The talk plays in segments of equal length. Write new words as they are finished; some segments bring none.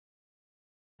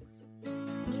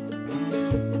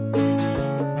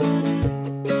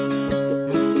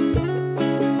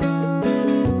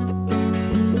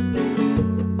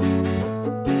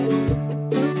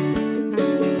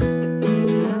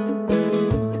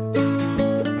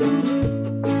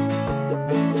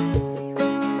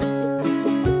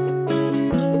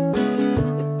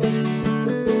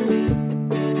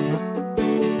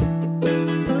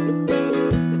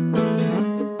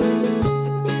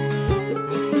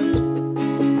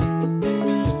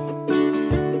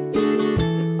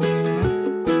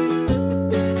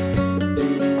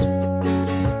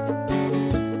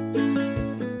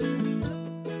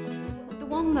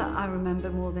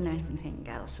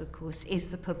is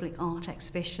the public art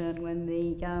exhibition, when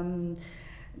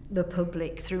the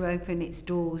public threw open its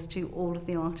doors to all of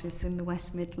the artists in the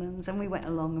West Midlands, and we went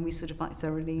along and we sort of like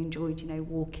thoroughly enjoyed, you know,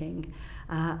 walking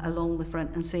along the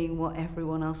front and seeing what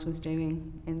everyone else was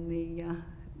doing in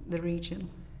the region.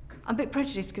 I'm a bit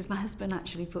prejudiced because my husband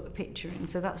actually put a picture in,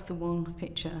 so that's the one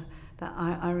picture that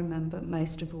I remember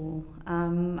most of all,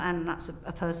 and that's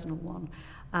a personal one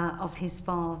of his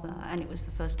father, and it was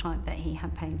the first time that he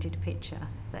had painted a picture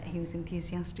that he was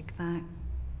enthusiastic about.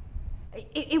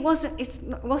 It wasn't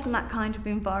that kind of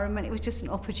environment. It was just an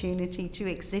opportunity to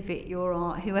exhibit your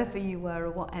art, whoever you were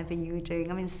or whatever you were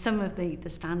doing. I mean, some of the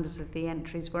standards of the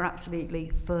entries were absolutely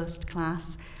first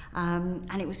class,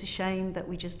 and it was a shame that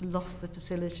we just lost the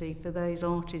facility for those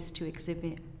artists to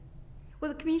exhibit.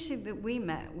 Well, the community that we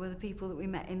met were the people that we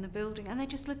met in the building, and they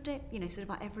just loved it. You know, sort of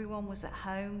like everyone was at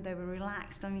home, they were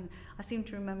relaxed. I mean, I seem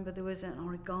to remember there was an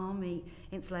origami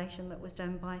installation that was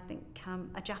done by, I think,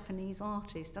 a Japanese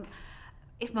artist. And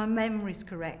if my memory's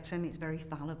correct, and it's very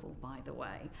fallible, by the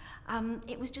way,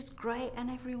 it was just great, and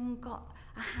everyone got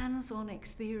a hands-on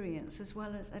experience as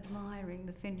well as admiring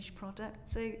the finished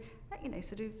product. So, you know,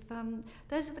 sort of,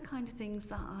 those are the kind of things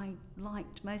that I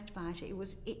liked most about it.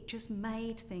 It just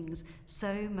made things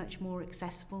so much more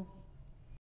accessible.